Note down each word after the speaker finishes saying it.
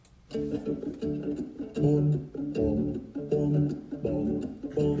Hello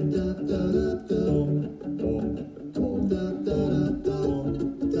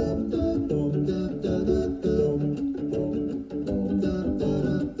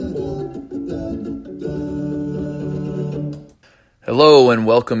and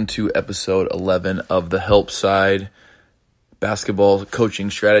welcome to episode 11 of the Help Side Basketball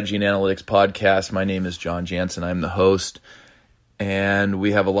Coaching Strategy and Analytics Podcast. My name is John Jansen. I'm the host, and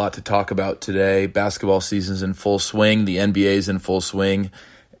we have a lot to talk about today. Basketball season's in full swing, the NBA's in full swing,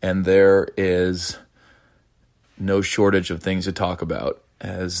 and there is no shortage of things to talk about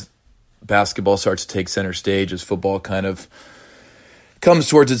as basketball starts to take center stage, as football kind of comes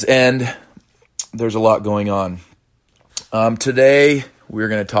towards its end. There's a lot going on. Today, we're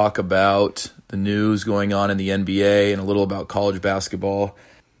going to talk about the news going on in the NBA and a little about college basketball.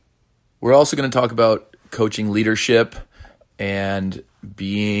 We're also going to talk about coaching leadership and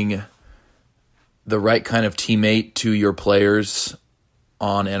being the right kind of teammate to your players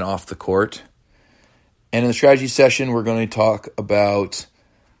on and off the court. And in the strategy session, we're going to talk about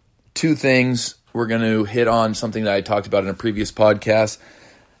two things. We're going to hit on something that I talked about in a previous podcast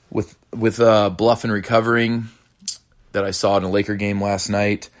with bluff and recovering that I saw in a Laker game last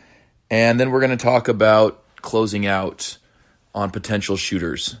night. And then we're going to talk about closing out on potential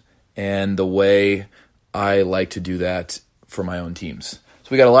shooters and the way I like to do that for my own teams. So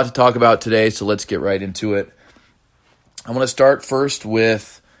we got a lot to talk about today, so let's get right into it. I want to start first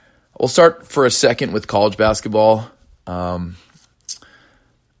with, we'll start for a second with college basketball.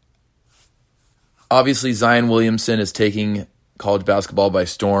 Obviously, Zion Williamson is taking college basketball by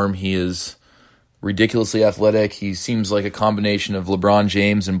storm. He is ridiculously athletic. He seems like a combination of LeBron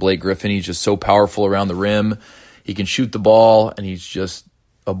James and Blake Griffin. He's just so powerful around the rim. He can shoot the ball, and he's just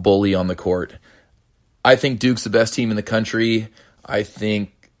a bully on the court. I think Duke's the best team in the country. I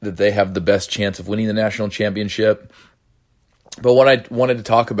think that they have the best chance of winning the national championship. But what I wanted to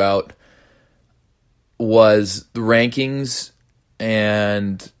talk about was the rankings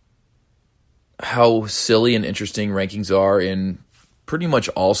and how silly and interesting rankings are in pretty much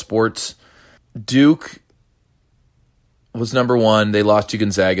all sports. Duke was number one. They lost to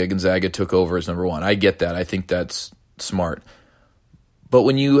Gonzaga. Gonzaga took over as number one. I get that. I think that's smart. But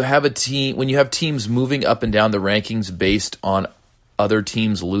when you have teams moving up and down the rankings based on other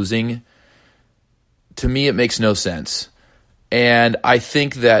teams losing, to me it makes no sense. And I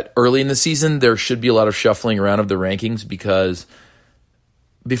think that early in the season there should be a lot of shuffling around of the rankings, because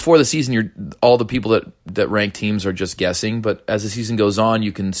before the season, all the people that rank teams are just guessing. But as the season goes on,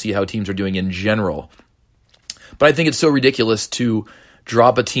 you can see how teams are doing in general. But I think it's so ridiculous to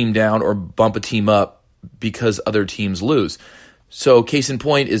drop a team down or bump a team up because other teams lose. So case in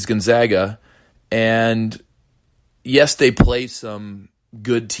point is Gonzaga. And yes, they play some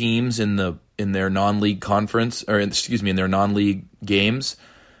good teams in their non-league conference, or in their non-league games.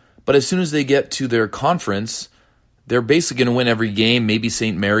 But as soon as they get to their conference, they're basically going to win every game. Maybe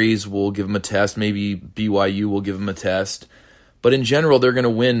St. Mary's will give them a test. Maybe BYU will give them a test. But in general, they're going to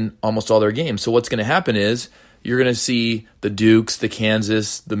win almost all their games. So what's going to happen is you're going to see the Dukes, the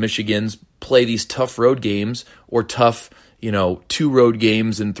Kansas, the Michigans play these tough road games, or tough, 2 road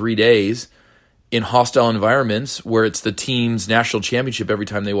games in 3 days in hostile environments where it's the team's national championship every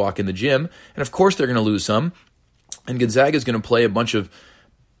time they walk in the gym. And of course they're going to lose some. And Gonzaga is going to play a bunch of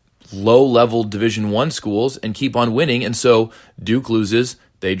low-level Division I schools and keep on winning. And so Duke loses,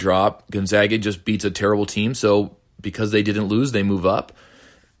 they drop. Gonzaga just beats a terrible team. So because they didn't lose, they move up.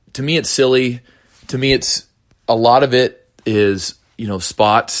 To me, it's silly. To me, it's a lot of it is,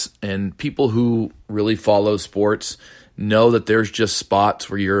 spots. And people who really follow sports know that there's just spots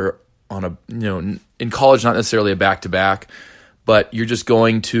where you're on a, in college, not necessarily a back-to-back, but you're just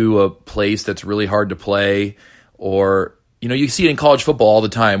going to a place that's really hard to play. Or you see it in college football all the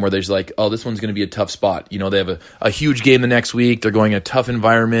time where there's like, oh, this one's going to be a tough spot. They have a huge game the next week. They're going in a tough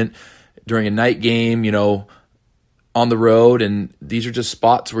environment during a night game, on the road. And these are just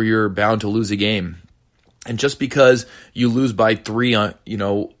spots where you're bound to lose a game. And just because you lose by 3,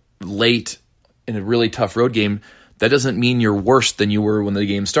 late in a really tough road game, that doesn't mean you're worse than you were when the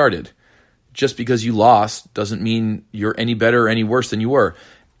game started. Just because you lost doesn't mean you're any better or any worse than you were.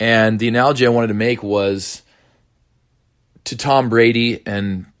 And the analogy I wanted to make was to Tom Brady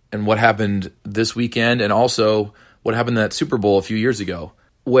and what happened this weekend, and also what happened in that Super Bowl a few years ago,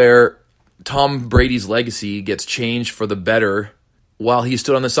 where Tom Brady's legacy gets changed for the better while he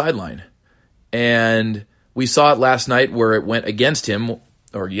stood on the sideline. And we saw it last night where it went against him,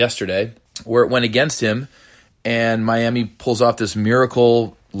 or yesterday, where it went against him, and Miami pulls off this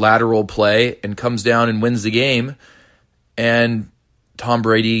miracle lateral play and comes down and wins the game. And Tom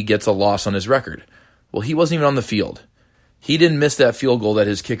Brady gets a loss on his record. Well, he wasn't even on the field. He didn't miss that field goal that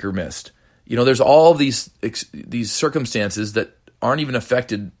his kicker missed. There's all of these circumstances that aren't even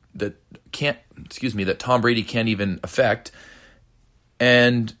affected, that Tom Brady can't even affect,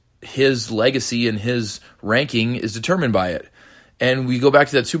 and his legacy and his ranking is determined by it. And we go back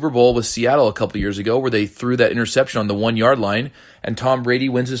to that Super Bowl with Seattle a couple years ago where they threw that interception on the 1-yard line, and Tom Brady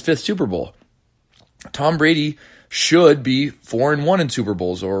wins his 5th Super Bowl. Tom Brady should be 4-1 in Super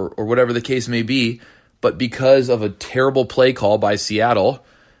Bowls or whatever the case may be, but because of a terrible play call by Seattle,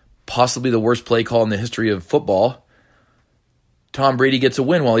 possibly the worst play call in the history of football, Tom Brady gets a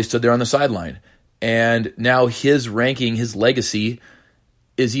win while he stood there on the sideline. And now his ranking, his legacy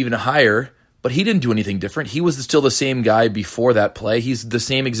is even higher, but he didn't do anything different. He was still the same guy before that play. He's the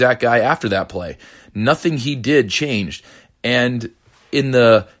same exact guy after that play. Nothing he did changed. And in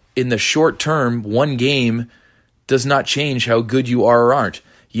the short term, one game does not change how good you are or aren't.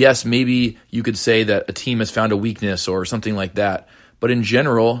 Yes, maybe you could say that a team has found a weakness or something like that. But in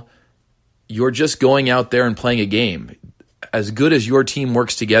general, you're just going out there and playing a game. As good as your team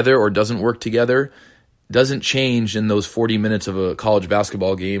works together or doesn't work together doesn't change in those 40 minutes of a college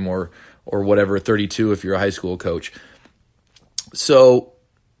basketball game or whatever, 32 if you're a high school coach. So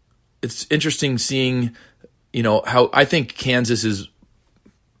it's interesting seeing, how I think Kansas is,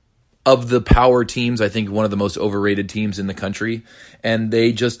 of the power teams, I think one of the most overrated teams in the country. And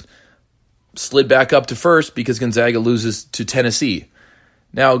they just slid back up to first because Gonzaga loses to Tennessee.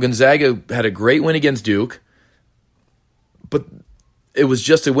 Now, Gonzaga had a great win against Duke, but it was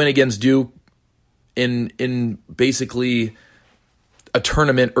just a win against Duke in basically a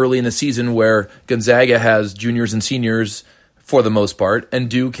tournament early in the season where Gonzaga has juniors and seniors for the most part, and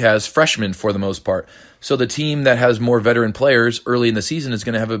Duke has freshmen for the most part. So the team that has more veteran players early in the season is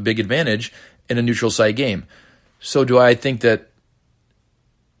going to have a big advantage in a neutral site game. So do I think that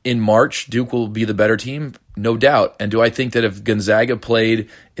in March Duke will be the better team? No doubt. And do I think that if Gonzaga played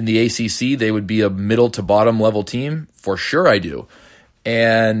in the ACC, they would be a middle to bottom level team? For sure I do.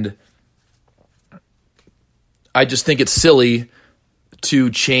 And I just think it's silly to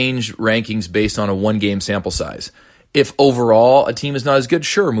change rankings based on a one-game sample size. If overall a team is not as good,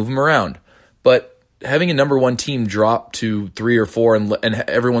 sure, move them around. But having a number one team drop to 3 or 4 and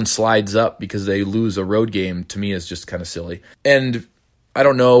everyone slides up because they lose a road game, to me is just kind of silly. And I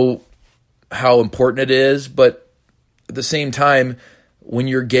don't know how important it is, but at the same time, when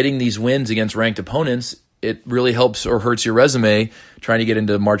you're getting these wins against ranked opponents, it really helps or hurts your resume trying to get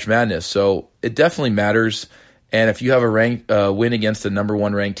into March Madness. So it definitely matters. And if you have a win against a number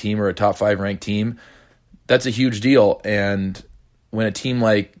 1 ranked team or a top 5 ranked team, that's a huge deal. And when a team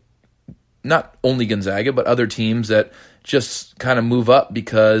like not only Gonzaga, but other teams that just kind of move up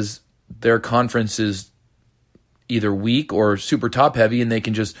because their conference is either weak or super top heavy and they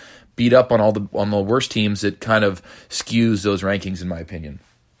can just beat up on on the worst teams, it kind of skews those rankings in my opinion.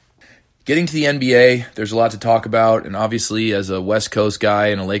 Getting to the NBA, there's a lot to talk about. And obviously as a West Coast guy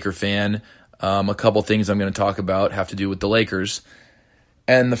and a Laker fan, a couple things I'm going to talk about have to do with the Lakers.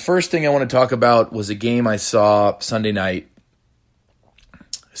 And the first thing I want to talk about was a game I saw last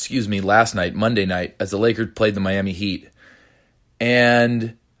night, Monday night, as the Lakers played the Miami Heat.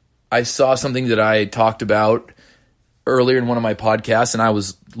 And I saw something that I talked about earlier in one of my podcasts, and I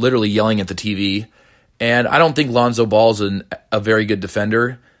was literally yelling at the TV. And I don't think Lonzo Ball's a very good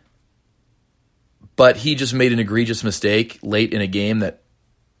defender, but he just made an egregious mistake late in a game that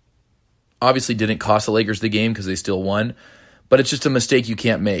obviously didn't cost the Lakers the game because they still won, but it's just a mistake you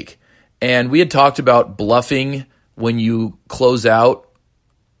can't make. And we had talked about bluffing when you close out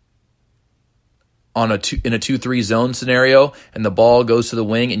in a 2-3 zone scenario and the ball goes to the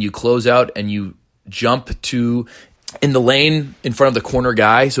wing and you close out and you jump in the lane in front of the corner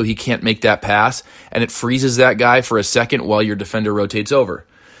guy so he can't make that pass, and it freezes that guy for a second while your defender rotates over.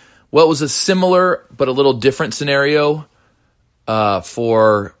 Well, it was a similar but a little different scenario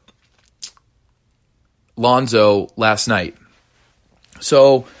for Lonzo last night.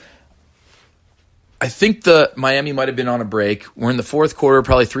 So I think the Miami might have been on a break. We're in the fourth quarter,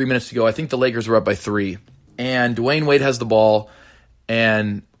 probably 3 minutes to go. I think the Lakers were up by 3. And Dwayne Wade has the ball,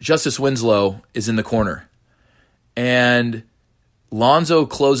 and Justice Winslow is in the corner. And Lonzo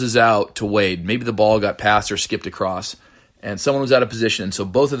closes out to Wade. Maybe the ball got passed or skipped across, and someone was out of position. So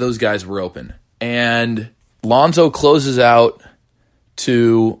both of those guys were open. And Lonzo closes out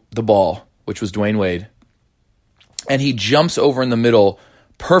to the ball, which was Dwayne Wade. And he jumps over in the middle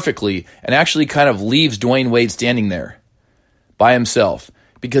perfectly and actually kind of leaves Dwayne Wade standing there by himself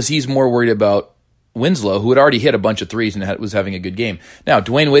because he's more worried about Winslow, who had already hit a bunch of threes and was having a good game. Now,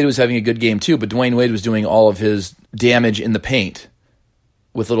 Dwayne Wade was having a good game too, but Dwayne Wade was doing all of his damage in the paint.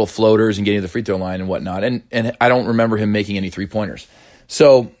 with little floaters and getting to the free throw line and whatnot. And I don't remember him making any 3-pointers.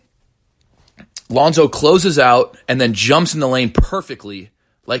 So Lonzo closes out and then jumps in the lane perfectly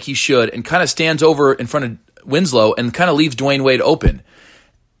like he should and kind of stands over in front of Winslow and kind of leaves Dwayne Wade open.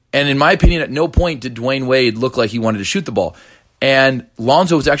 And in my opinion, at no point did Dwayne Wade look like he wanted to shoot the ball. And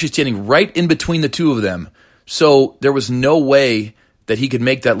Lonzo was actually standing right in between the two of them. So there was no way that he could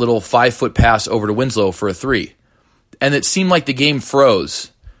make that little 5-foot pass over to Winslow for a 3. And it seemed like the game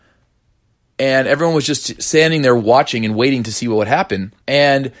froze. And everyone was just standing there watching and waiting to see what would happen.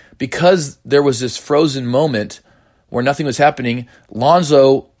 And because there was this frozen moment where nothing was happening,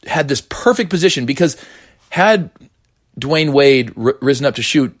 Lonzo had this perfect position because had Dwayne Wade risen up to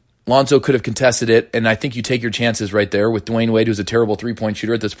shoot, Lonzo could have contested it, and I think you take your chances right there with Dwayne Wade, who's a terrible 3-point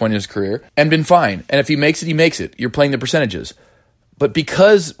shooter at this point in his career, and been fine. And if he makes it, he makes it. You're playing the percentages. But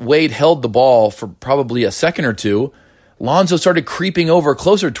because Wade held the ball for probably a second or two, Lonzo started creeping over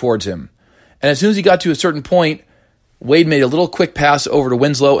closer towards him. And as soon as he got to a certain point, Wade made a little quick pass over to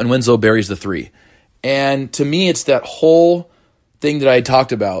Winslow, and Winslow buries the 3. And to me, it's that whole thing that I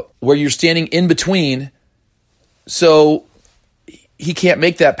talked about, where you're standing in between, so he can't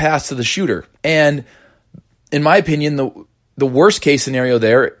make that pass to the shooter. And in my opinion, the worst case scenario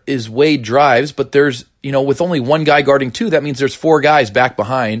there is Wade drives, but there's, with only one guy guarding 2, that means there's 4 guys back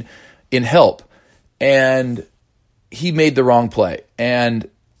behind in help. And he made the wrong play. And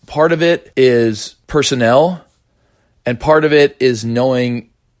part of it is personnel, and part of it is knowing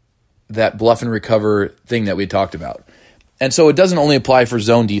that bluff and recover thing that we talked about. And so it doesn't only apply for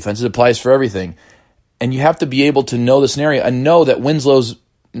zone defense, it applies for everything. And you have to be able to know the scenario and know that Winslow's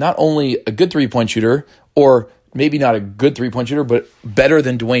not only a good 3-point shooter, or maybe not a good 3-point shooter, but better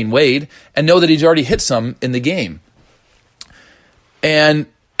than Dwayne Wade, and know that he's already hit some in the game. And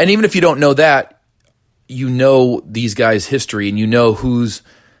even if you don't know that, you know these guys' history, and you know who's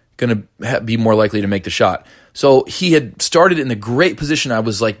going to be more likely to make the shot. So he had started in a great position. I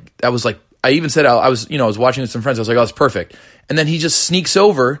was like, I even said, I was watching with some friends. I was like, oh, it's perfect. And then he just sneaks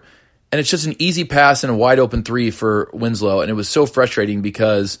over, and it's just an easy pass and a wide open 3 for Winslow. And it was so frustrating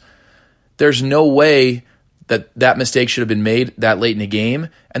because there's no way that mistake should have been made that late in the game.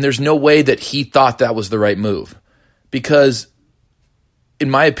 And there's no way that he thought that was the right move, because in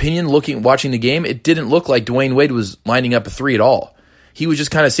my opinion, watching the game, it didn't look like Dwayne Wade was lining up a 3 at all. He was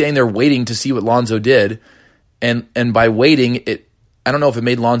just kind of standing there waiting to see what Lonzo did. And by waiting, I don't know if it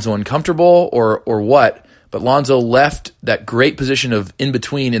made Lonzo uncomfortable or what, but Lonzo left that great position of in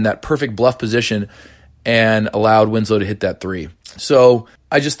between in that perfect bluff position and allowed Winslow to hit that 3. So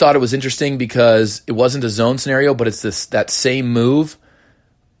I just thought it was interesting because it wasn't a zone scenario, but it's that same move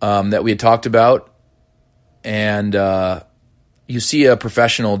that we had talked about. And you see a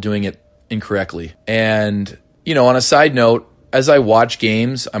professional doing it incorrectly. And, on a side note, as I watch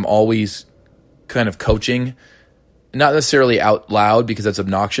games, I'm always kind of coaching, not necessarily out loud because that's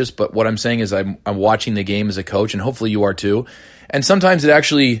obnoxious, but what I'm saying is I'm watching the game as a coach, and hopefully you are too. And sometimes it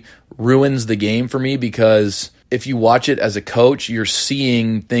actually ruins the game for me, because if you watch it as a coach, you're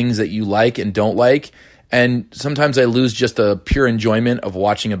seeing things that you like and don't like. And sometimes I lose just the pure enjoyment of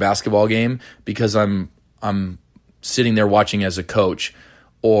watching a basketball game because I'm sitting there watching as a coach.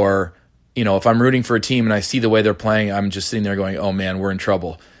 Or, if I'm rooting for a team and I see the way they're playing, I'm just sitting there going, oh man, we're in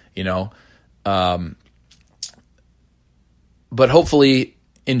trouble, But hopefully,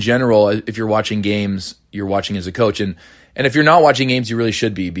 in general, if you're watching games, you're watching as a coach. And if you're not watching games, you really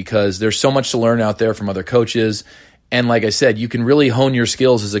should be, because there's so much to learn out there from other coaches. And like I said, you can really hone your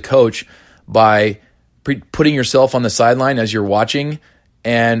skills as a coach by putting yourself on the sideline as you're watching.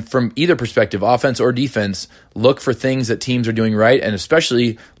 And from either perspective, offense or defense, look for things that teams are doing right, and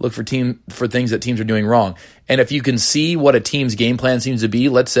especially look for things that teams are doing wrong. And if you can see what a team's game plan seems to be,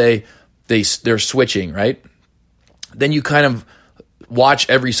 let's say they're switching, right? Then you kind of watch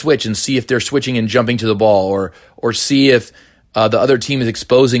every switch and see if they're switching and jumping to the ball, or see if the other team is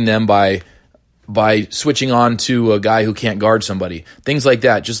exposing them by switching on to a guy who can't guard somebody. Things like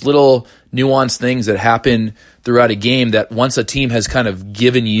that, just little nuanced things that happen throughout a game that once a team has kind of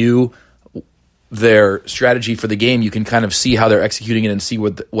given you their strategy for the game, you can kind of see how they're executing it and see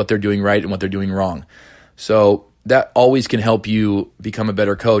what they're doing right and what they're doing wrong. So that always can help you become a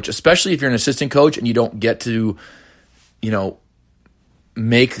better coach, especially if you're an assistant coach and you don't get to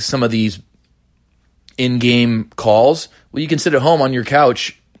make some of these in-game calls. Well, you can sit at home on your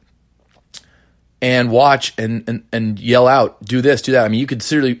couch and watch and yell out, do this, do that. I mean, you could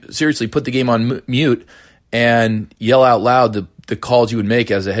seriously put the game on mute and yell out loud the calls you would make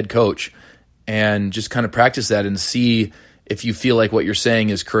as a head coach, and just kind of practice that and see if you feel like what you're saying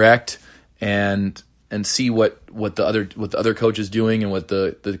is correct, and and see what the other coach is doing and what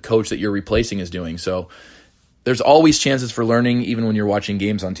the coach that you're replacing is doing. So there's always chances for learning, even when you're watching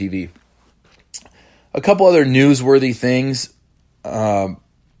games on TV. A couple other newsworthy things.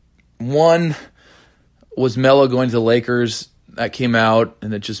 One was Melo going to the Lakers. That came out,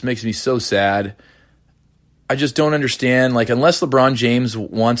 and it just makes me so sad. I just don't understand. Like, unless LeBron James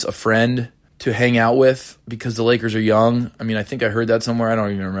wants a friend to hang out with because the Lakers are young. I mean, I think I heard that somewhere. I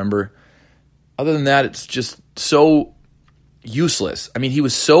don't even remember. Other than that, it's just so useless. I mean, he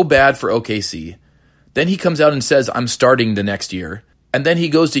was so bad for OKC. Then he comes out and says, I'm starting the next year. And then he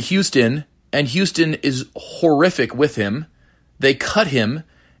goes to Houston, and Houston is horrific with him. They cut him.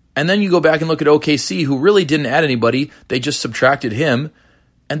 And then you go back and look at OKC, who really didn't add anybody. They just subtracted him.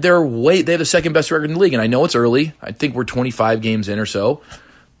 And they have the second best record in the league. And I know it's early. I think we're 25 games in or so.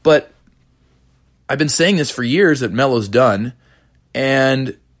 But I've been saying this for years that Melo's done.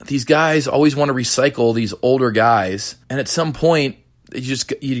 And these guys always want to recycle these older guys. And at some point,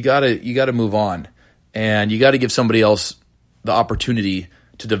 you gotta move on. And you got to give somebody else the opportunity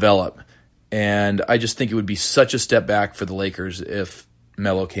to develop. And I just think it would be such a step back for the Lakers if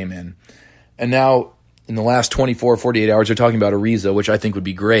Melo came in. And now, in the last 24, 48 hours, they're talking about Ariza, which I think would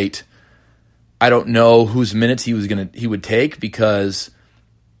be great. I don't know whose minutes he would take, because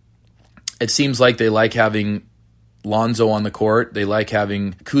it seems like they like having Lonzo on the court. They like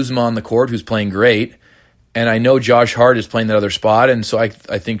having Kuzma on the court, who's playing great. And I know Josh Hart is playing that other spot, and so I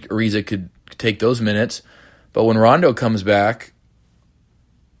think Ariza could take those minutes. But when Rondo comes back,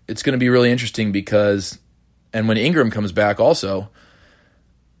 it's going to be really interesting and when Ingram comes back also,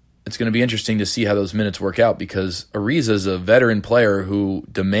 it's going to be interesting to see how those minutes work out, because Ariza is a veteran player who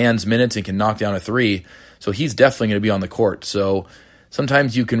demands minutes and can knock down a three, so he's definitely going to be on the court. So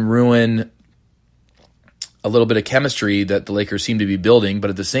sometimes you can ruin a little bit of chemistry that the Lakers seem to be building, but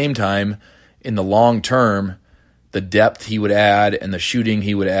at the same time, in the long term, the depth he would add and the shooting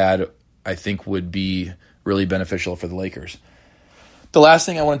he would add, I think, would be really beneficial for the Lakers. The last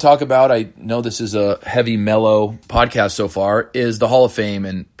thing I want to talk about, I know this is a heavy Melo podcast so far, is the Hall of Fame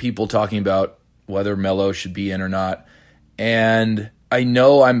and people talking about whether Melo should be in or not. And I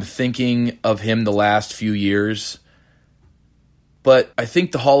know I'm thinking of him the last few years, but I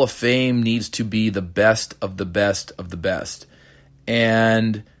think the Hall of Fame needs to be the best of the best of the best.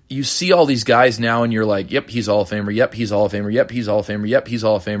 And you see all these guys now and you're like, yep, he's Hall of Famer, yep, he's Hall of Famer, yep, he's Hall of Famer, yep, he's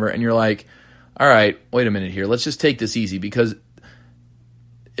Hall of Famer. And you're like, all right, wait a minute here. Let's just take this easy, because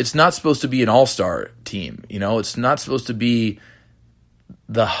it's not supposed to be an all-star team. You know, it's not supposed to be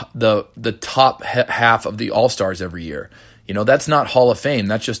the top half of the all-stars every year. You know, that's not Hall of Fame.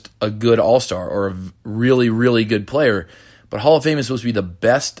 That's just a good all-star or a really, really good player. But Hall of Fame is supposed to be the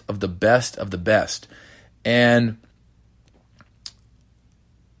best of the best of the best. And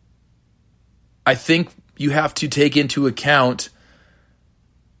I think you have to take into account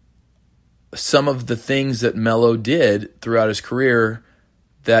some of the things that Melo did throughout his career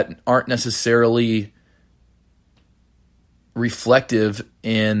that aren't necessarily reflective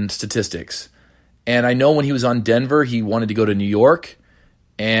in statistics. And I know when he was on Denver, he wanted to go to New York.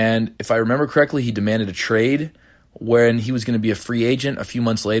 And if I remember correctly, he demanded a trade when he was going to be a free agent a few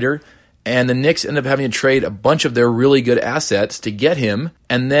months later. And the Knicks ended up having to trade a bunch of their really good assets to get him.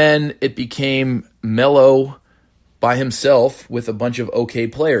 And then it became Melo by himself with a bunch of okay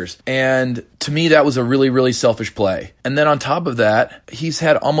players. And to me, that was a really, really selfish play. And then on top of that, he's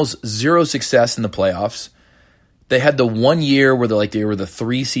had almost zero success in the playoffs. They had the 1 year where they were the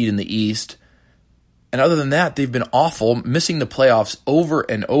 3 seed in the East. And other than that, they've been awful, missing the playoffs over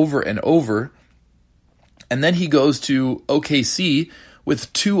and over and over. And then he goes to OKC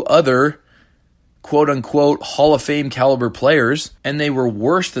with 2 other quote-unquote Hall of Fame caliber players, and they were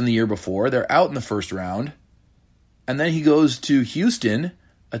worse than the year before. They're out in the first round. And then he goes to Houston,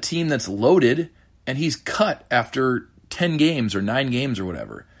 a team that's loaded, and he's cut after 10 games or 9 games or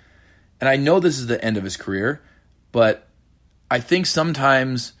whatever. And I know this is the end of his career, but I think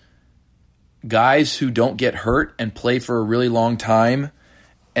sometimes guys who don't get hurt and play for a really long time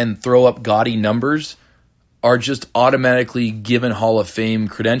and throw up gaudy numbers are just automatically given Hall of Fame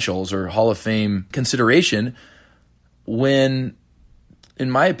credentials or Hall of Fame consideration when,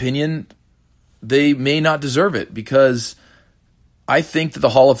 in my opinion, they may not deserve it, because I think that the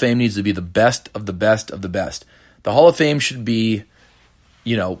Hall of Fame needs to be the best of the best of the best. The Hall of Fame should be,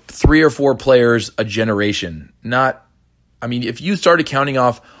 3 or 4 players a generation. If you started counting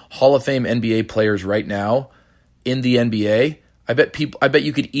off Hall of Fame NBA players right now in the NBA, I bet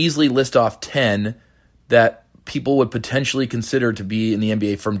you could easily list off 10 that people would potentially consider to be in the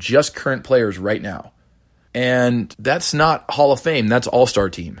NBA from just current players right now. And that's not Hall of Fame, that's All-Star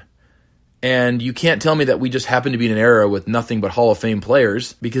team. And you can't tell me that we just happen to be in an era with nothing but Hall of Fame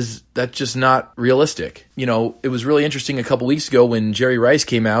players, because that's just not realistic. It was really interesting a couple weeks ago when Jerry Rice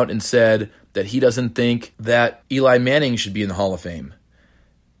came out and said that he doesn't think that Eli Manning should be in the Hall of Fame.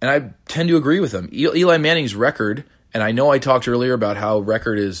 And I tend to agree with him. Eli Manning's record, and I know I talked earlier about how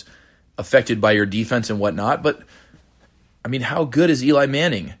record is affected by your defense and whatnot, but how good is Eli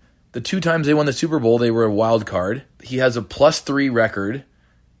Manning? The 2 times they won the Super Bowl, they were a wild card. He has a +3 record.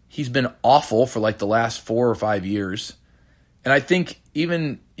 He's been awful for like the last 4 or 5 years. And I think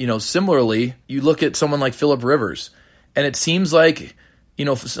even, similarly, you look at someone like Phillip Rivers, and it seems like,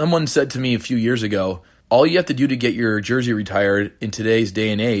 someone said to me a few years ago, all you have to do to get your jersey retired in today's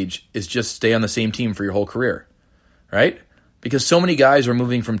day and age is just stay on the same team for your whole career, right? Because so many guys are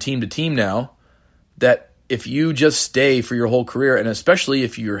moving from team to team now that if you just stay for your whole career, and especially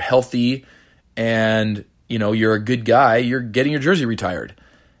if you're healthy and, you're a good guy, you're getting your jersey retired.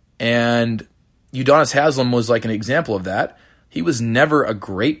 And Udonis Haslem was like an example of that. He was never a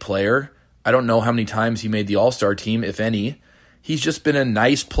great player. I don't know how many times he made the All-Star team, if any. He's just been a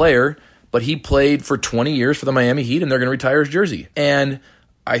nice player, but he played for 20 years for the Miami Heat, and they're going to retire his jersey. And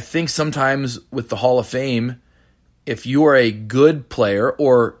I think sometimes with the Hall of Fame, if you are a good player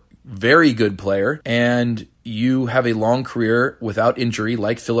or very good player and you have a long career without injury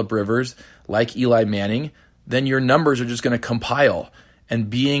like Phillip Rivers, like Eli Manning, then your numbers are just going to compile. And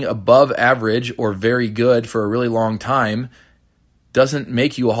being above average or very good for a really long time doesn't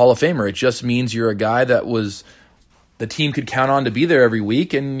make you a Hall of Famer. It just means you're a guy that the team could count on to be there every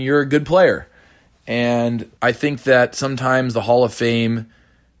week, and you're a good player. And I think that sometimes the Hall of Fame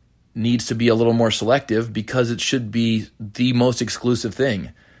needs to be a little more selective because it should be the most exclusive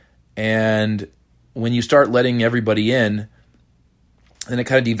thing. And when you start letting everybody in, then it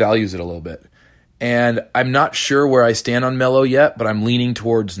kind of devalues it a little bit. And I'm not sure where I stand on Melo yet, but I'm leaning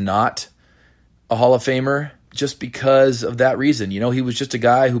towards not a Hall of Famer just because of that reason. He was just a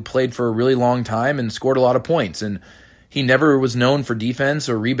guy who played for a really long time and scored a lot of points. And he never was known for defense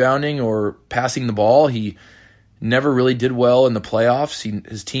or rebounding or passing the ball. He never really did well in the playoffs.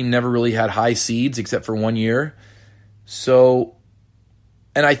 His team never really had high seeds except for 1 year. So,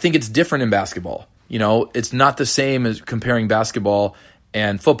 and I think it's different in basketball. It's not the same as comparing basketball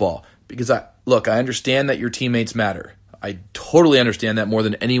and football because I understand that your teammates matter. I totally understand that more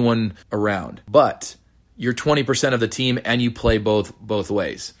than anyone around. But you're 20% of the team and you play both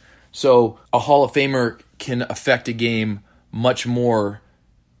ways. So a Hall of Famer can affect a game much more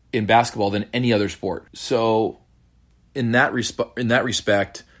in basketball than any other sport. So in that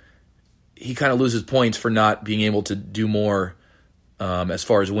respect, he kind of loses points for not being able to do more as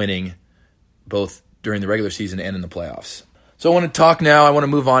far as winning, both during the regular season and in the playoffs. So I want to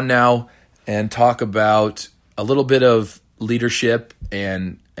move on now and talk about a little bit of leadership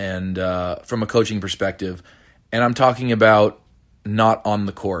and from a coaching perspective. And I'm talking about not on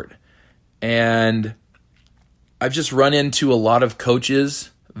the court. And I've just run into a lot of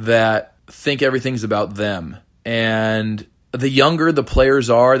coaches that think everything's about them. And the younger the players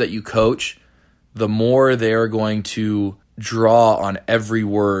are that you coach, the more they're going to draw on every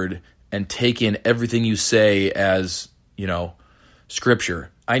word and take in everything you say as,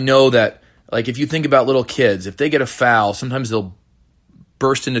 scripture. I know that, if you think about little kids, if they get a foul, sometimes they'll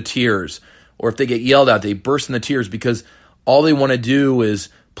burst into tears. Or if they get yelled at, they burst into tears because all they want to do is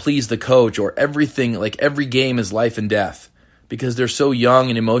please the coach, or everything, every game is life and death. Because they're so young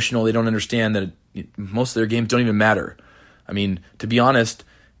and emotional, they don't understand that most of their games don't even matter. To be honest,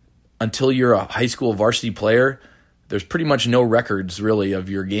 until you're a high school varsity player, there's pretty much no records really of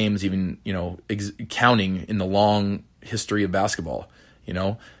your games even, counting in the long history of basketball.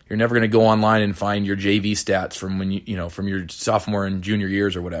 You're never going to go online and find your JV stats from when from your sophomore and junior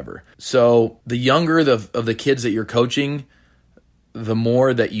years or whatever. So the younger of the kids that you're coaching, the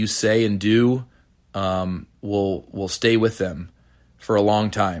more that you say and do will stay with them for a long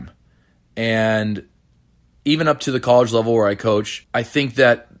time. And even up to the college level where I coach, I think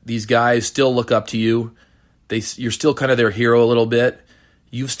that these guys still look up to you. You're still kind of their hero a little bit.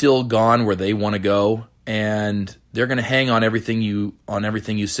 You've still gone where they want to go, and they're going to hang on everything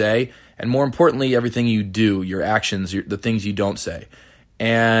you say, and more importantly, everything you do, your actions, the things you don't say.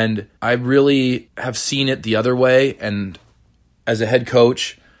 And I really have seen it the other way, and as a head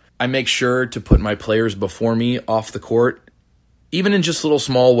coach, I make sure to put my players before me off the court, even in just little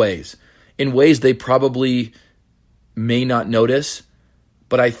small ways, in ways they probably may not notice,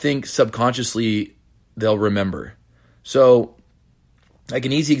 but I think subconsciously they'll remember. So,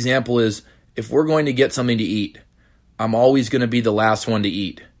 an easy example is, if we're going to get something to eat, I'm always going to be the last one to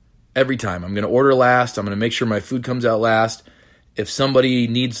eat. Every time. I'm going to order last. I'm going to make sure my food comes out last. If somebody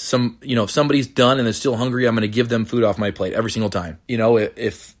needs if somebody's done and they're still hungry, I'm going to give them food off my plate every single time.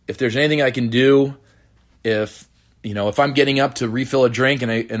 If there's anything I can do, if I'm getting up to refill a drink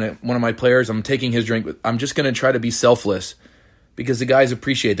and one of my players, I'm taking his drink, I'm just going to try to be selfless because the guys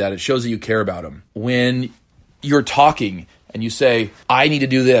appreciate that. It shows that you care about them. When you're talking and you say, I need to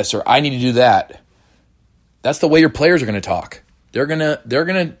do this or I need to do that, that's the way your players are going to talk. They're going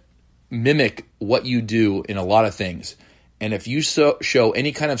to mimic what you do in a lot of things. And if you show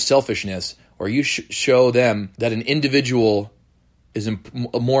any kind of selfishness or you show them that an individual is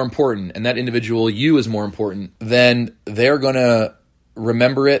more important and that individual you is more important, then they're going to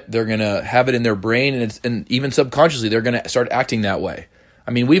remember it. They're going to have it in their brain, and even subconsciously they're going to start acting that way.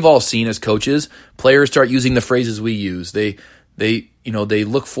 I mean, we've all seen as coaches, players start using the phrases we use. They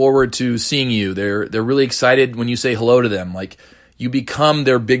look forward to seeing you. They're really excited when you say hello to them. Like, you become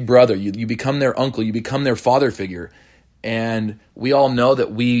their big brother. You become their uncle. You become their father figure. And we all know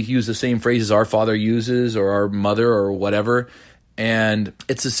that we use the same phrases our father uses or our mother or whatever. And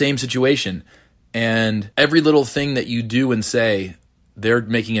it's the same situation. And every little thing that you do and say, they're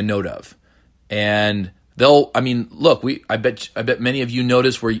making a note of. And I bet many of you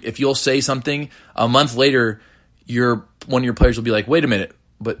notice where if you'll say something, a month later, one of your players will be like, wait a minute,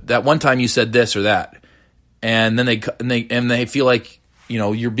 but that one time you said this or that. And then they feel like,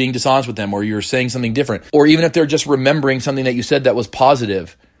 you're being dishonest with them or you're saying something different. Or even if they're just remembering something that you said that was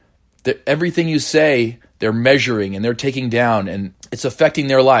positive, that everything you say, they're measuring and they're taking down and it's affecting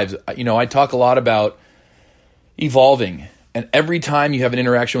their lives. I talk a lot about evolving, and every time you have an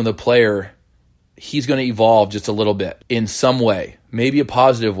interaction with a player, he's going to evolve just a little bit in some way, maybe a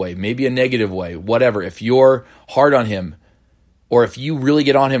positive way, maybe a negative way, whatever. If you're hard on him or if you really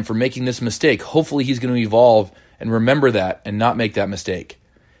get on him for making this mistake, hopefully he's going to evolve and remember that and not make that mistake.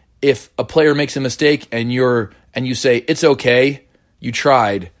 If a player makes a mistake and you say, it's okay, you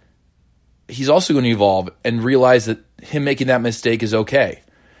tried, he's also going to evolve and realize that him making that mistake is okay.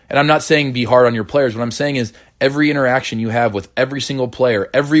 And I'm not saying be hard on your players. What I'm saying is every interaction you have with every single player,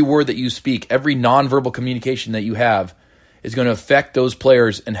 every word that you speak, every nonverbal communication that you have is going to affect those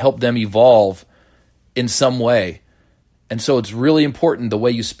players and help them evolve in some way. And so it's really important the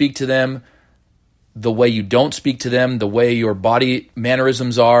way you speak to them, the way you don't speak to them, the way your body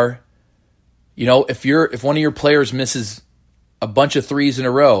mannerisms are. If one of your players misses a bunch of threes in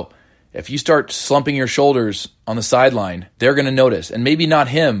a row, if you start slumping your shoulders on the sideline, they're going to notice. And maybe not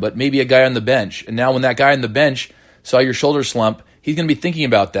him, but maybe a guy on the bench. And now when that guy on the bench saw your shoulder slump, he's going to be thinking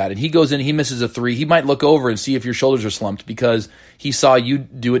about that. And he goes in, he misses a three. He might look over and see if your shoulders are slumped because he saw you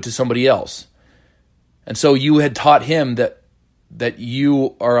do it to somebody else. And so you had taught him that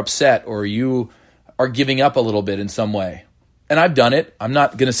you are upset or you are giving up a little bit in some way. And I've done it. I'm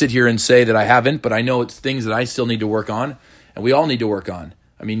not going to sit here and say that I haven't, but I know it's things that I still need to work on, and we all need to work on.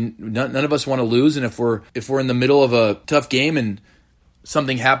 I mean, none of us want to lose, and if we're in the middle of a tough game and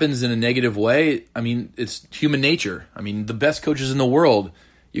something happens in a negative way, I mean, it's human nature. I mean, the best coaches in the world,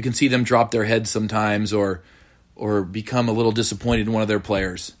 you can see them drop their heads sometimes or become a little disappointed in one of their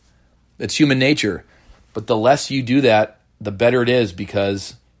players. It's human nature. But the less you do that, the better it is,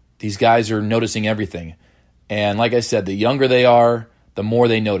 because these guys are noticing everything. And like I said, the younger they are, the more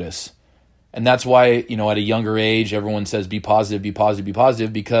they notice. And that's why, at a younger age, everyone says be positive, be positive, be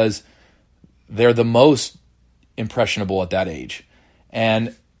positive, because they're the most impressionable at that age.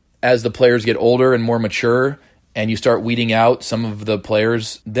 And as the players get older and more mature and you start weeding out some of the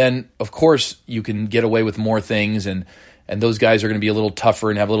players, then, of course, you can get away with more things, and those guys are going to be a little tougher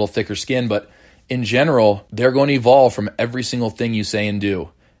and have a little thicker skin. But in general, they're going to evolve from every single thing you say and do.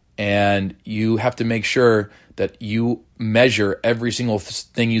 And you have to make sure that you measure every single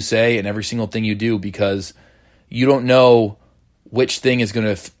thing you say and every single thing you do, because you don't know which thing is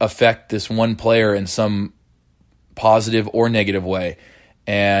going to affect this one player in some positive or negative way.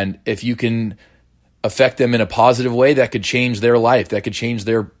 And if you can affect them in a positive way, that could change their life. That could change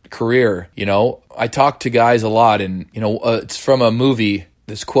their career. I talk to guys a lot, and, it's from a movie,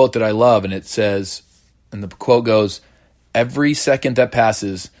 this quote that I love, and it says, and the quote goes, every second that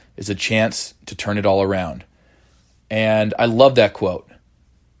passes is a chance to turn it all around. And I love that quote.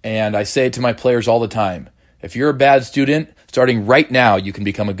 And I say it to my players all the time. If you're a bad student, starting right now, you can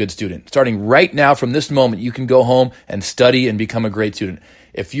become a good student. Starting right now, from this moment, you can go home and study and become a great student.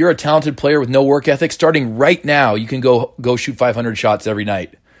 If you're a talented player with no work ethic, starting right now, you can go shoot 500 shots every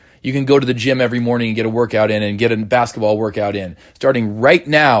night. You can go to the gym every morning and get a workout in and get a basketball workout in. Starting right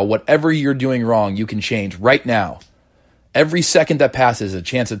now, whatever you're doing wrong, you can change right now. Every second that passes is a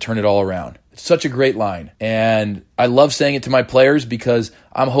chance to turn it all around. It's such a great line. And I love saying it to my players because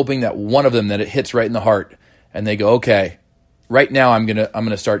I'm hoping that one of them, that it hits right in the heart and they go, okay, Right now, I'm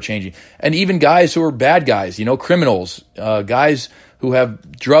gonna start changing. And even guys who are bad guys, criminals, guys who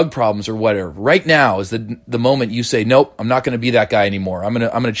have drug problems or whatever. Right now is the moment you say, nope, I'm not gonna be that guy anymore. I'm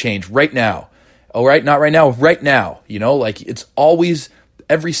gonna change right now. All right, not right now, right now. It's always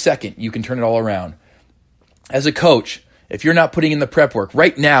every second you can turn it all around. As a coach, if you're not putting in the prep work,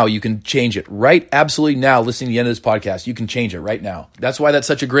 right now you can change it. Right, absolutely now, listening to the end of this podcast, you can change it right now. That's why that's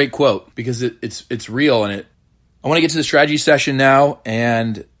such a great quote, because it's real. And I want to get to the strategy session now,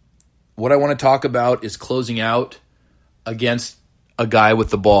 and what I want to talk about is closing out against a guy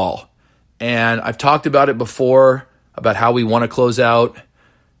with the ball. And I've talked about it before, about how we want to close out,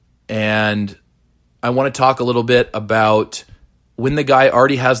 and I want to talk a little bit about when the guy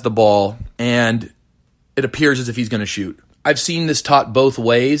already has the ball and it appears as if he's going to shoot. I've seen this taught both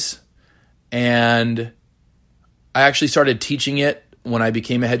ways, and I actually started teaching it when I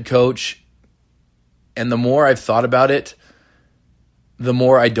became a head coach, and the more I've thought about it, the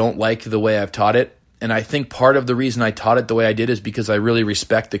more I don't like the way I've taught it. And I think part of the reason I taught it the way I did is because I really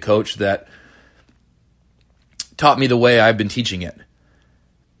respect the coach that taught me the way I've been teaching it.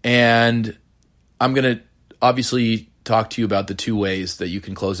 And I'm going to obviously talk to you about the two ways that you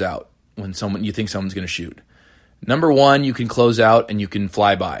can close out when you think someone's going to shoot. Number one, you can close out and you can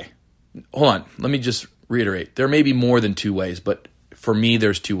fly by. Hold on, let me just reiterate. There may be more than two ways, but for me,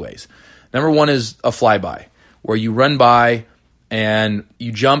 there's two ways. Number one is a flyby, where you run by and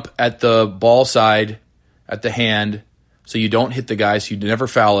you jump at the ball side, at the hand, so you don't hit the guy, so you never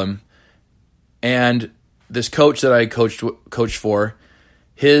foul him. And this coach that I coached for,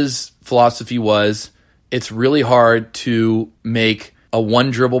 his philosophy was, it's really hard to make a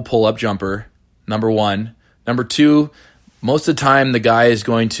one dribble pull-up jumper, number one. Number two, most of the time the guy is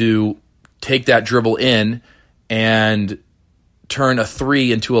going to take that dribble in and turn a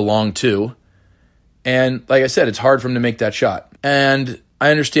 3 into a long 2. And like I said, it's hard for him to make that shot. And I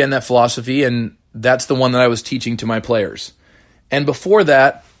understand that philosophy, and that's the one that I was teaching to my players. And before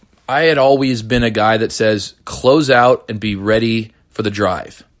that, I had always been a guy that says, close out and be ready for the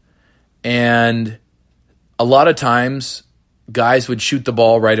drive. And a lot of times, guys would shoot the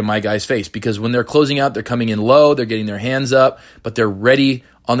ball right in my guy's face, because when they're closing out, they're coming in low, they're getting their hands up, but they're ready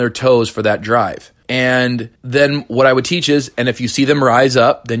on their toes for that drive. And then what I would teach is, and if you see them rise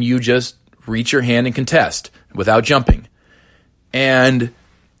up, then you just reach your hand and contest without jumping. And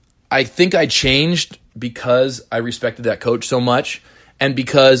I think I changed because I respected that coach so much, and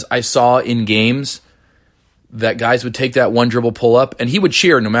because I saw in games that guys would take that one dribble pull up, and he would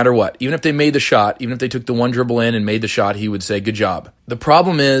cheer no matter what. Even if they made the shot, even if they took the one dribble in and made the shot, he would say, good job. The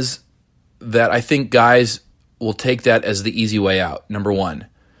problem is that I think guys will take that as the easy way out, number one.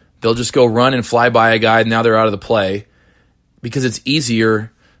 They'll just go run and fly by a guy, and now they're out of the play because it's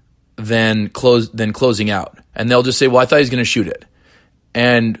easier than closing out. And they'll just say, well, I thought he was going to shoot it.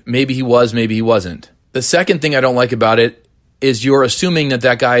 And maybe he was, maybe he wasn't. The second thing I don't like about it is you're assuming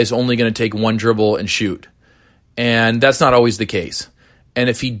that guy is only going to take one dribble and shoot. And that's not always the case.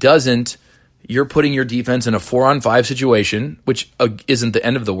 And if he doesn't, you're putting your defense in a 4-on-5 situation, which isn't the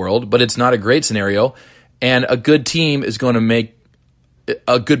end of the world, but it's not a great scenario. And a good team is going to make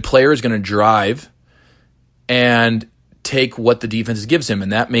a good player is going to drive and take what the defense gives him.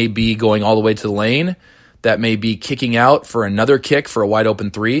 And that may be going all the way to the lane. That may be kicking out for another kick for a wide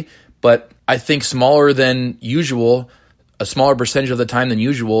open 3. But I think smaller than usual, a smaller percentage of the time than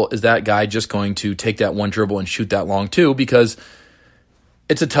usual, is that guy just going to take that one dribble and shoot that long 2, because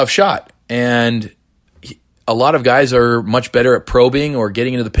it's a tough shot. And a lot of guys are much better at probing or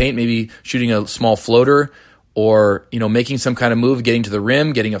getting into the paint, maybe shooting a small floater, or making some kind of move, getting to the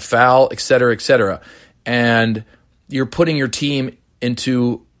rim, getting a foul, et cetera, et cetera. And you're putting your team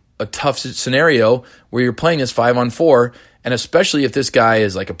into a tough scenario where you're playing this 5-on-4, and especially if this guy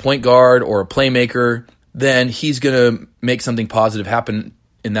is like a point guard or a playmaker, then he's going to make something positive happen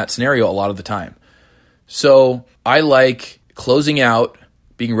in that scenario a lot of the time. So I like closing out,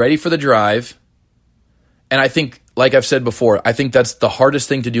 being ready for the drive, and I think, like I've said before, I think that's the hardest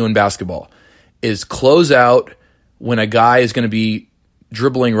thing to do in basketball, is close out when a guy is going to be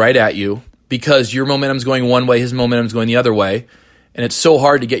dribbling right at you, because your momentum's going one way, his momentum's going the other way, and it's so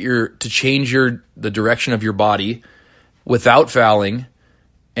hard to change the direction of your body without fouling.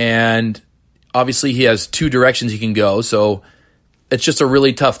 And obviously he has two directions he can go, so it's just a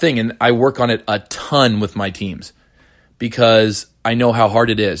really tough thing. And I work on it a ton with my teams because I know how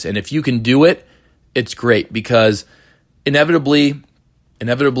hard it is. And if you can do it, it's great, because inevitably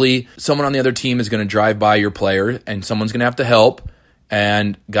someone on the other team is going to drive by your player, and someone's going to have to help,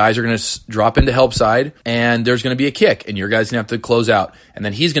 and guys are going to drop into help side, and there's going to be a kick, and your guy's going to have to close out, and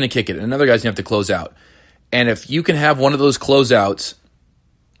then he's going to kick it, and another guy's going to have to close out. And if you can have one of those closeouts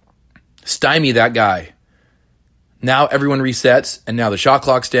stymie that guy, now everyone resets, and now the shot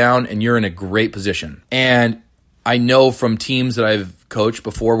clock's down, and you're in a great position. And I know from teams that I've coached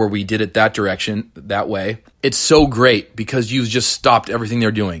before where we did it that direction, that way, it's so great because you've just stopped everything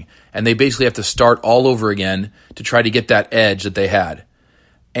they're doing. And they basically have to start all over again to try to get that edge that they had.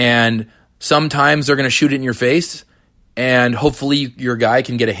 And sometimes they're going to shoot it in your face, and hopefully your guy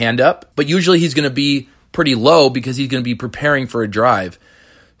can get a hand up. But usually he's going to be pretty low because he's going to be preparing for a drive.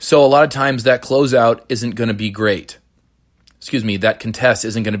 So a lot of times that closeout isn't going to be great. That contest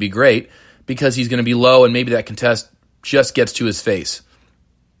isn't going to be great because he's going to be low, and maybe that contest just gets to his face.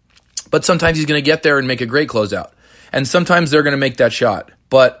 But sometimes he's going to get there and make a great closeout. And sometimes they're going to make that shot.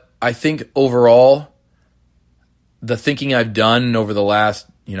 But I think overall, the thinking I've done over the last,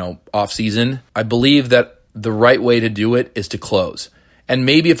 off season, I believe that the right way to do it is to close. And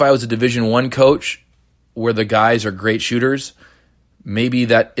maybe if I was a Division I coach where the guys are great shooters, maybe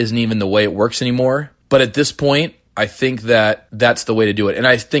that isn't even the way it works anymore. But at this point, I think that that's the way to do it. And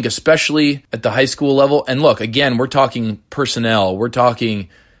I think especially at the high school level, and look, again, we're talking personnel. We're talking,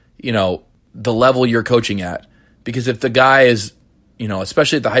 the level you're coaching at. Because if the guy is,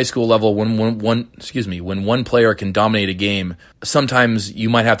 especially at the high school level, when one player can dominate a game, sometimes you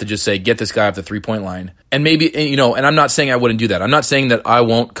might have to just say, get this guy off the 3-point line. And maybe, and I'm not saying I wouldn't do that. I'm not saying that I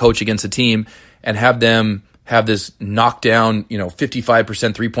won't coach against a team and have them have this knockdown, 55%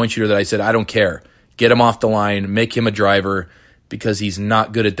 3-point shooter that I said, I don't care. Get him off the line, make him a driver because he's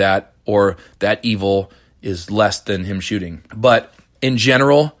not good at that, or that evil is less than him shooting. But in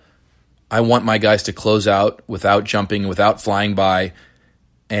general, I want my guys to close out without jumping, without flying by,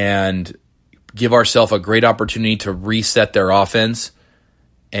 and give ourselves a great opportunity to reset their offense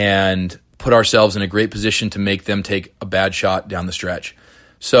and put ourselves in a great position to make them take a bad shot down the stretch.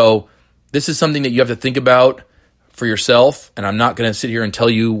 So this is something that you have to think about for yourself, and I'm not going to sit here and tell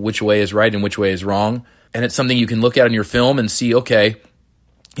you which way is right and which way is wrong. And it's something you can look at on your film and see, okay,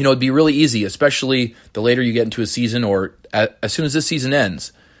 it'd be really easy, especially the later you get into a season or as soon as this season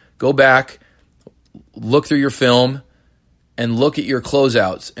ends. Go back, look through your film, and look at your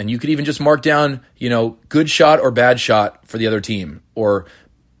closeouts. And you could even just mark down, good shot or bad shot for the other team, or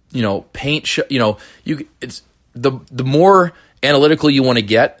paint shot. It's the more analytical you want to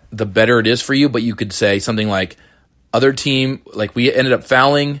get, the better it is for you. But you could say something like, other team, like we ended up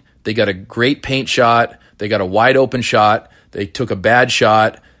fouling. They got a great paint shot. They got a wide open shot. They took a bad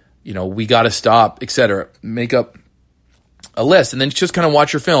shot. We got to stop, etc. Make up a list, and then just kind of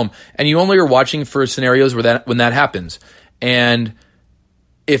watch your film. And you only are watching for scenarios when that happens. And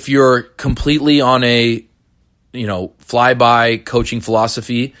if you're completely on a fly-by coaching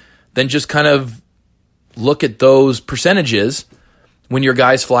philosophy, then just kind of look at those percentages when your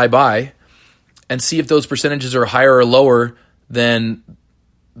guys fly by and see if those percentages are higher or lower than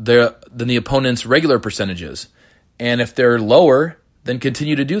the opponent's regular percentages. And if they're lower, then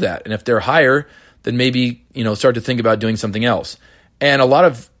continue to do that. And if they're higher, then maybe start to think about doing something else. And a lot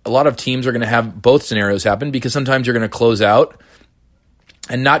of teams are going to have both scenarios happen, because sometimes you're going to close out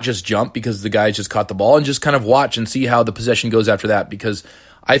and not just jump because the guy just caught the ball, and just kind of watch and see how the possession goes after that. Because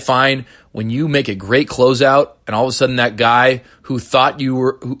I find when you make a great closeout and all of a sudden that guy who thought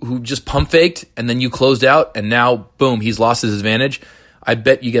who just pump faked and then you closed out and now boom, he's lost his advantage, I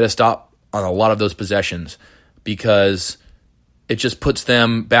bet you get a stop on a lot of those possessions, because it just puts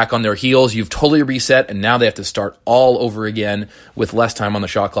them back on their heels. You've totally reset, and now they have to start all over again with less time on the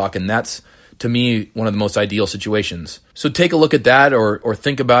shot clock, and that's, to me, one of the most ideal situations. So take a look at that, or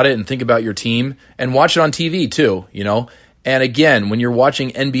think about it and think about your team, and watch it on TV too, And again, when you're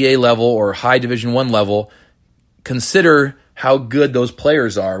watching NBA level or high Division I level, consider how good those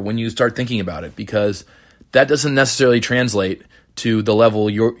players are when you start thinking about it, because that doesn't necessarily translate to the level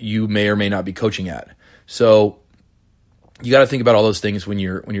you may or may not be coaching at. So you got to think about all those things when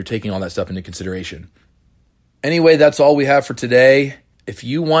you're taking all that stuff into consideration. Anyway, that's all we have for today. If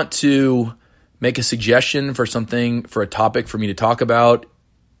you want to make a suggestion for something, for a topic for me to talk about,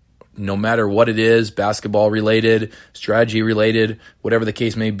 no matter what it is, basketball related, strategy related, whatever the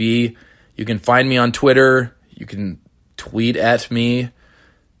case may be, you can find me on Twitter. You can tweet at me.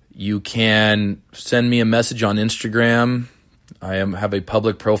 You can send me a message on Instagram. I have a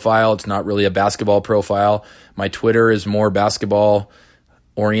public profile. It's not really a basketball profile. My Twitter is more basketball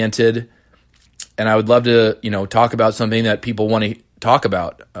oriented, and I would love to, talk about something that people want to talk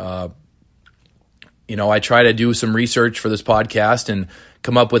about. I try to do some research for this podcast and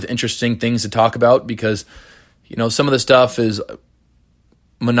come up with interesting things to talk about, because, some of the stuff is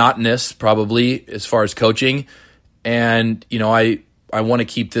monotonous probably as far as coaching, and I want to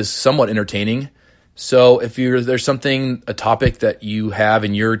keep this somewhat entertaining. So if there's a topic that you have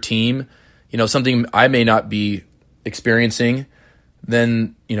in your team, something I may not be experiencing,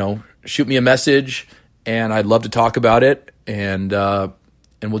 then, shoot me a message and I'd love to talk about it. And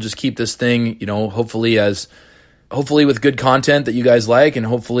we'll just keep this thing, hopefully with good content that you guys like. And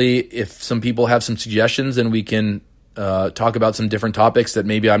hopefully if some people have some suggestions, then we can talk about some different topics that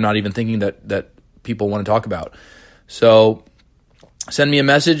maybe I'm not even thinking that people want to talk about. So send me a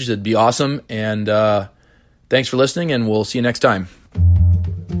message. That'd be awesome. And thanks for listening, and we'll see you next time.